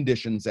crappy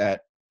conditions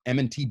at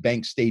M&T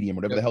Bank Stadium,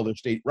 whatever the hell their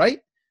state, right?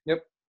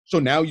 Yep. So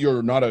now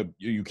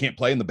you can't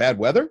play in the bad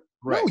weather?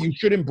 Right. No, you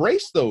should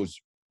embrace those.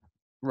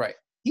 Right.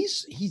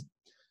 He's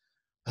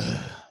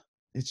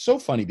it's so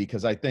funny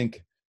because I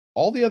think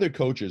all the other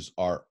coaches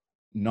are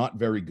not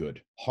very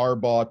good.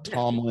 Harbaugh,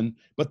 Tomlin,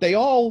 but they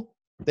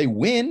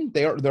win.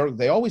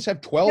 They always have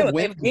 12 wins.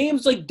 They have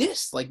games like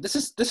this. Like, this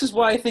is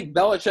why I think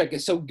Belichick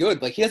is so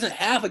good. Like, he doesn't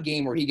have a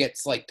game where he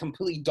gets like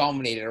completely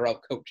dominated or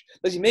outcoached.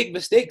 Does he make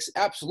mistakes?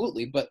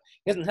 Absolutely, but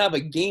he doesn't have a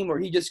game where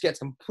he just gets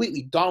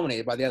completely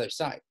dominated by the other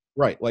side.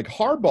 Right. Like,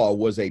 Harbaugh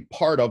was a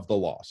part of the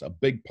loss, a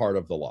big part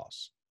of the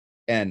loss.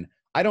 And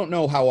I don't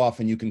know how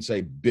often you can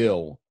say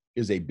Bill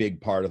is a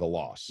big part of the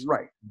loss.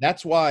 Right.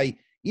 That's why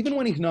even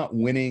when he's not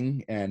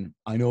winning, and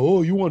I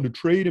know, you wanted to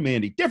trade him,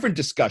 Andy. Different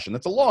discussion.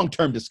 That's a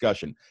long-term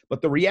discussion.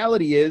 But the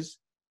reality is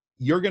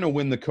you're going to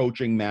win the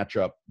coaching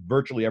matchup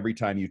virtually every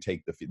time you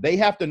take the field. They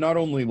have to not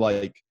only,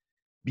 like,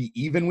 be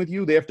even with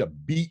you, they have to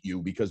beat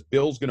you because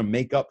Bill's going to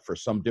make up for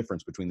some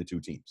difference between the two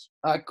teams.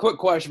 Quick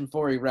question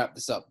before we wrap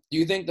this up. Do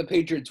you think the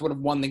Patriots would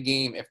have won the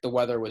game if the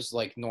weather was,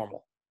 like,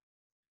 normal?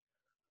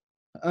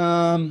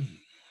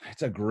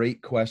 That's a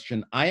great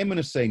question. I am going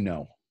to say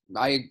no.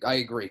 I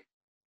agree.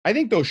 I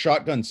think those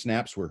shotgun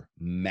snaps were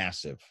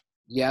massive.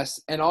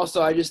 Yes, and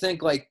also I just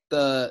think like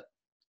the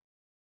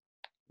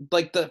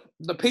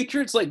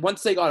Patriots, like,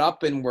 once they got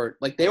up and were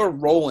like, they were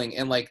rolling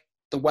and like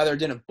the weather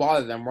didn't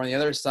bother them. We're on the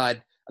other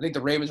side. I think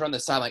the Ravens were on the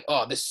side like,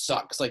 oh, this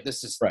sucks. Like,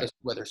 this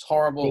weather's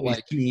horrible.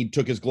 Like, he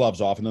took his gloves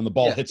off and then the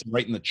ball hits him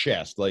right in the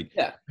chest. Like,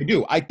 yeah. I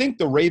do. I think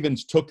the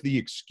Ravens took the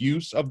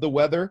excuse of the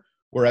weather,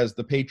 whereas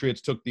the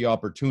Patriots took the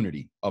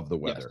opportunity of the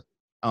weather.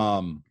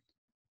 Yes.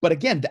 But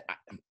again,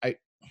 I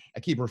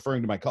keep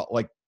referring to my call.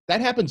 Like,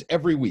 that happens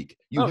every week.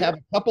 You have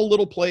a couple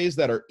little plays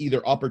that are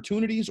either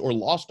opportunities or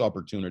lost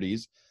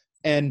opportunities.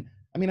 And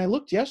I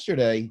looked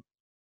yesterday.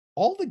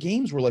 all the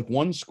games were like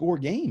one-score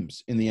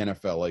games in the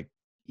NFL. Like,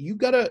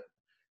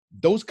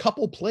 those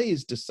couple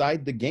plays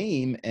decide the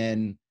game,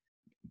 and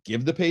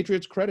give the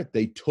Patriots credit.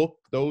 They took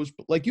those.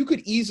 Like, you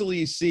could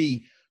easily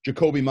see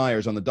Jacoby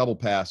Myers on the double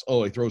pass.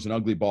 Oh, he throws an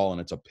ugly ball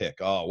and it's a pick.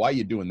 Oh, why are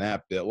you doing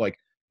that, Bill? Like,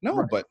 no,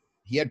 Right. but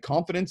he had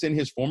confidence in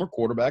his former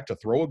quarterback to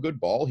throw a good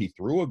ball. He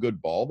threw a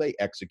good ball. They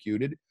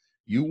executed.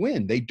 You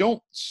win. They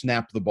don't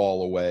snap the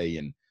ball away.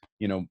 And,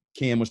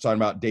 Cam was talking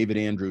about David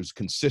Andrews'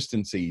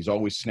 consistency. He's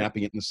always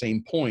snapping it in the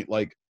same point.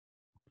 Like,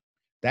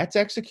 that's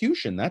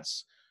execution.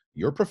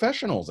 You're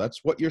professionals. That's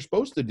what you're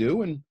supposed to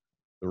do. And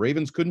the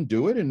Ravens couldn't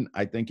do it. And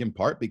I think in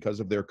part because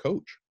of their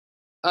coach.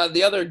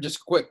 The other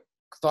just quick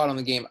thought on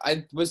the game,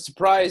 I was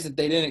surprised that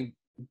they didn't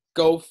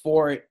go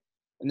for it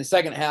in the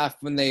second half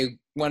when they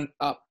went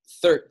up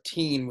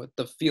 13 with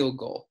the field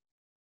goal.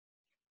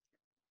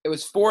 It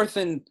was 4th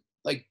and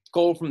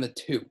goal from the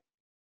 2.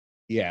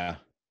 Yeah.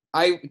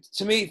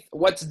 To me,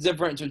 what's the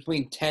difference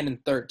between 10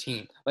 and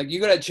 13? Like, you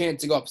got a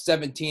chance to go up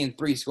 17,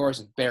 3 scores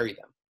and bury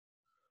them.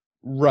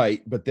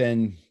 Right. But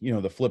then,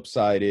 the flip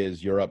side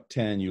is you're up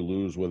 10, you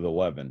lose with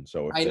 11.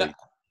 So I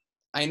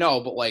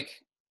know, but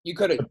you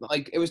could have,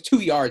 it was 2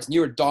 yards and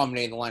you were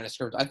dominating the line of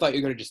scrimmage. I thought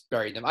you could have just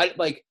buried them. I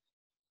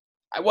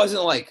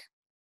wasn't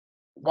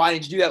why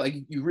did you do that? Like,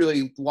 you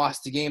really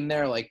lost the game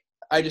there.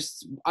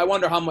 I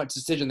wonder how much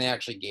decision they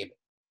actually gave it.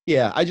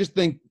 Yeah. I just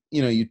think,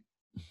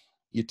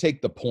 you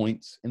take the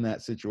points in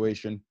that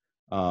situation,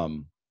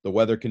 the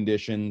weather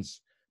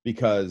conditions,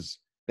 because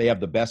they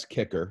have the best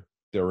kicker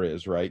there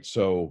is, right?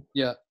 So,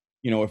 yeah,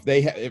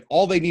 if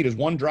all they need is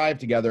one drive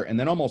together and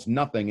then almost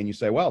nothing, and you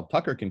say, well,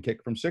 Tucker can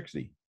kick from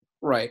 60.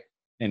 Right.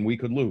 And we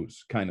could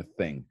lose, kind of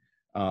thing.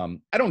 I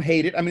don't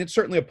hate it. I mean, it's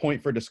certainly a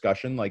point for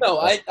discussion. No,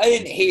 I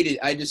didn't hate it.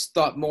 I just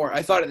thought more.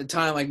 I thought at the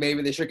time,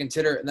 maybe they should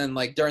consider it. And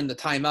then, during the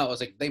timeout, I was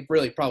like, they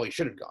really probably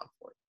should have gone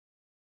for it.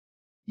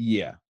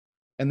 Yeah.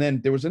 And then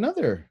there was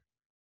another,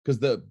 because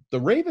the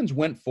Ravens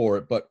went for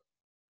it, but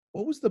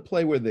what was the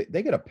play where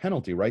they got a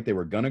penalty, right? They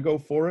were going to go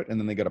for it, and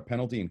then they got a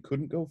penalty and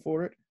couldn't go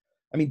for it.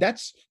 I mean,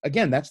 that's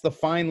the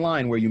fine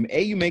line where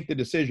you make the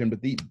decision, but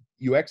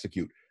you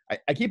execute.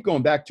 I keep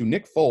going back to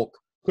Nick Folk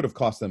could have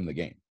cost them the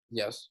game.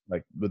 Yes.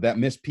 With that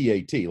missed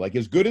PAT.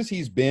 As good as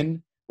he's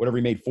been, whatever,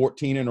 he made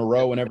 14 in a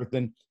row and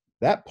everything,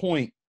 that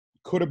point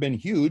could have been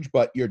huge,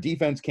 but your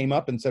defense came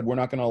up and said, we're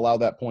not going to allow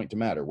that point to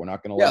matter. We're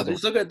not going to allow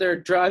just look at their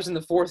drives in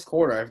the fourth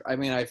quarter.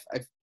 I've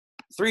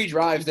 3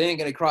 drives, they didn't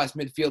get across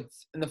midfield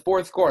in the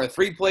fourth quarter.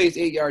 3 plays,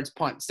 8 yards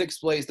punt. 6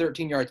 plays,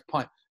 13 yards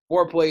punt.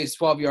 4 plays,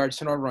 12 yards,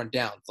 turnover on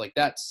downs.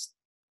 That's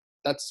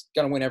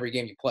going to win every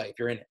game you play if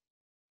you're in it.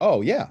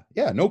 Oh, yeah.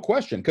 Yeah, no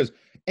question.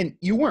 And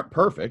you weren't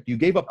perfect. You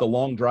gave up the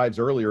long drives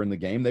earlier in the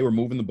game. They were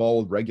moving the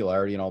ball with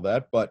regularity and all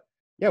that. But,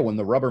 yeah, when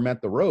the rubber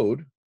met the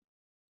road,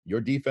 your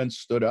defense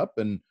stood up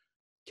and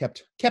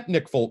kept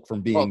Nick Folk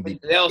from being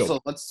they also,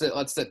 let's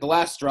say the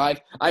last drive,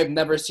 I've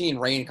never seen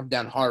rain come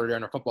down harder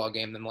during a football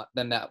game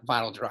than that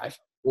final drive.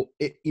 Well,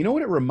 you know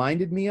what it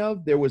reminded me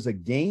of? There was a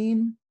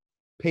game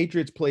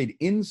Patriots played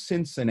in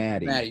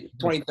Cincinnati.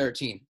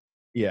 2013.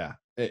 Yeah,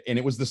 and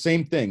it was the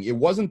same thing. It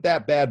wasn't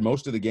that bad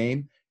most of the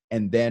game,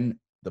 and then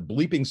the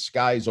bleeping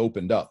skies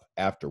opened up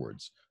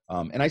afterwards.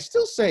 And I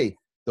still say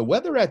the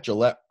weather at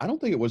Gillette, I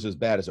don't think it was as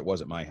bad as it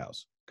was at my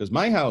house. Because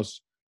my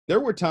house, there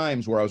were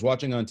times where I was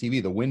watching on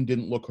TV, the wind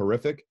didn't look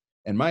horrific,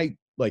 and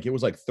it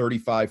was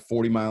 35,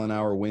 40 mile an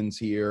hour winds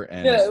here.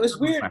 And yeah, it was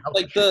weird.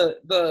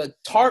 The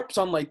tarps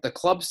on the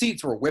club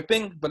seats were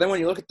whipping, but then when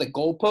you look at the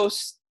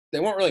goalposts, they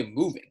weren't really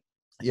moving.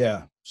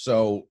 Yeah.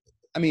 So,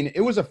 I mean,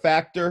 it was a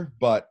factor,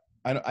 but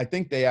I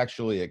think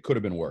it could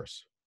have been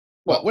worse.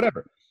 Well,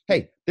 whatever.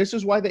 Hey, this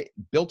is why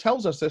Bill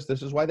tells us this.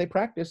 This is why they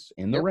practice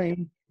in the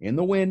rain, in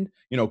the wind.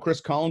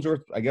 Chris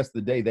Collinsworth, I guess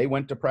the day they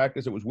went to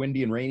practice, it was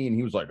windy and rainy, and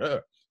he was like,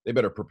 they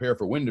better prepare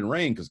for wind and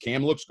rain because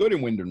Cam looks good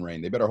in wind and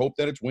rain. They better hope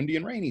that it's windy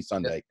and rainy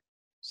Sunday. Yeah.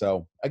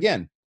 So,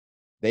 again,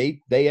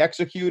 they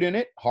execute in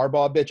it.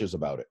 Harbaugh bitches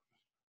about it.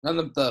 And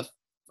the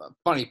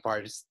funny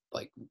part is,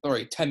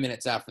 already 10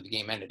 minutes after the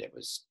game ended, it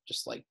was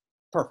just,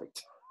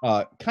 perfect.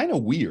 Kind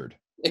of weird.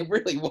 It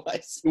really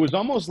was. It was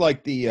almost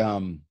like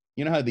the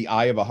you know how the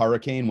eye of a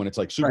hurricane when it's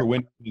super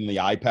windy and the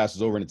eye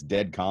passes over and it's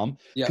dead calm?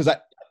 Yeah. Because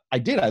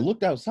I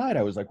looked outside.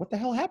 I was like, what the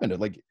hell happened?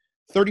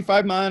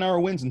 35 mile an hour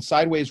winds and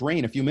sideways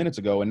rain a few minutes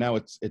ago, and now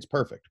it's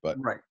perfect. But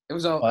right, it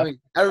was all.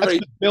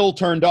 Everybody. Bill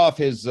turned off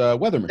his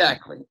weather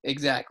machine.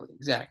 Exactly.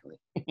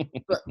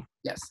 But,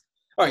 yes.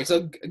 All right.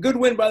 So good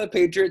win by the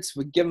Patriots.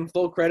 We give them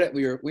full credit.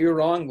 We were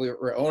wrong. We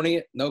were owning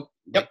it. No,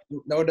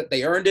 that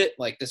they earned it.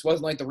 This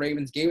wasn't like the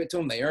Ravens gave it to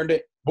them. They earned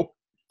it. Nope.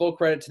 Full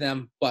credit to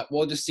them. But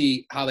we'll just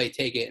see how they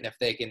take it and if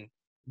they can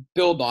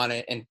build on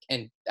it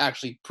and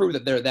actually prove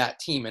that they're that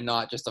team and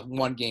not just a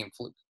one-game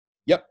fluke.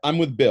 Yep, I'm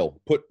with Bill.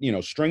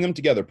 String them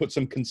together. Put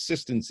some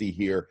consistency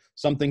here,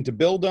 something to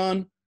build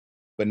on.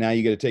 But now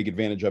you got to take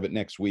advantage of it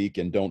next week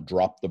and don't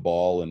drop the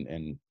ball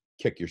and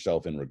kick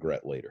yourself in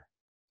regret later.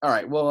 All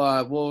right,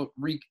 we'll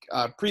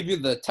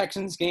preview the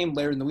Texans game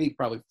later in the week,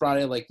 probably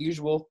Friday like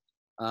usual,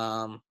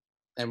 and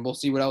we'll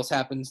see what else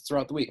happens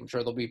throughout the week. I'm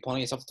sure there'll be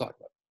plenty of stuff to talk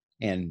about.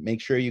 And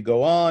make sure you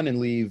go on and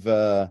leave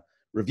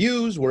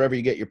reviews wherever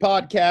you get your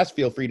podcast.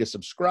 Feel free to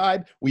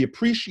subscribe.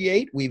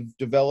 We've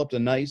developed a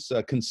nice,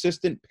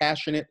 consistent,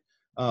 passionate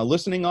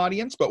listening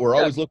audience, but we're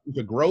always looking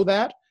to grow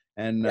that.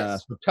 And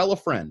so tell a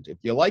friend. If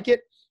you like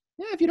it,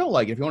 if you don't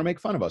like it, if you want to make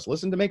fun of us,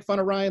 listen to make fun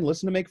of Ryan,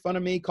 listen to make fun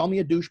of me, call me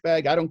a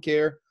douchebag. I don't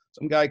care.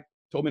 Some guy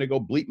told me to go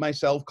bleep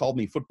myself, called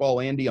me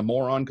Football Andy a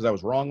moron because I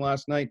was wrong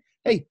last night.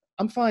 Hey,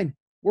 I'm fine.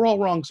 We're all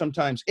wrong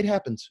sometimes. It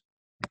happens.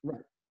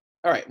 Right.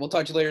 All right. We'll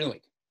talk to you later in the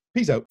week.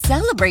 Peace out.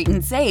 Celebrate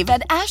and save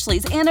at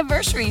Ashley's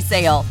Anniversary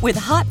Sale. With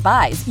Hot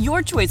Buys,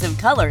 your choice of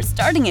colors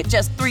starting at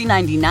just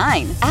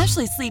 $3.99.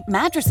 Ashley Sleep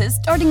mattresses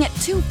starting at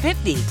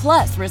 $2.50.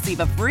 Plus, receive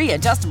a free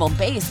adjustable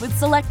base with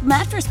select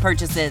mattress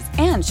purchases.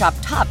 And shop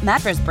top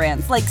mattress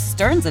brands like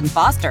Stearns &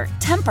 Foster,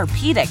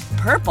 Tempur-Pedic,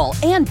 Purple,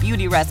 and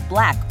Beautyrest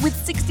Black with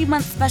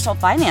 60-month special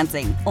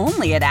financing.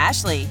 Only at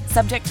Ashley.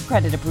 Subject to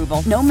credit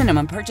approval. No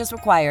minimum purchase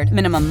required.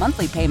 Minimum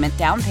monthly payment,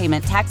 down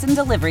payment, tax, and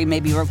delivery may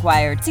be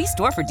required. See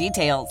store for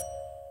details.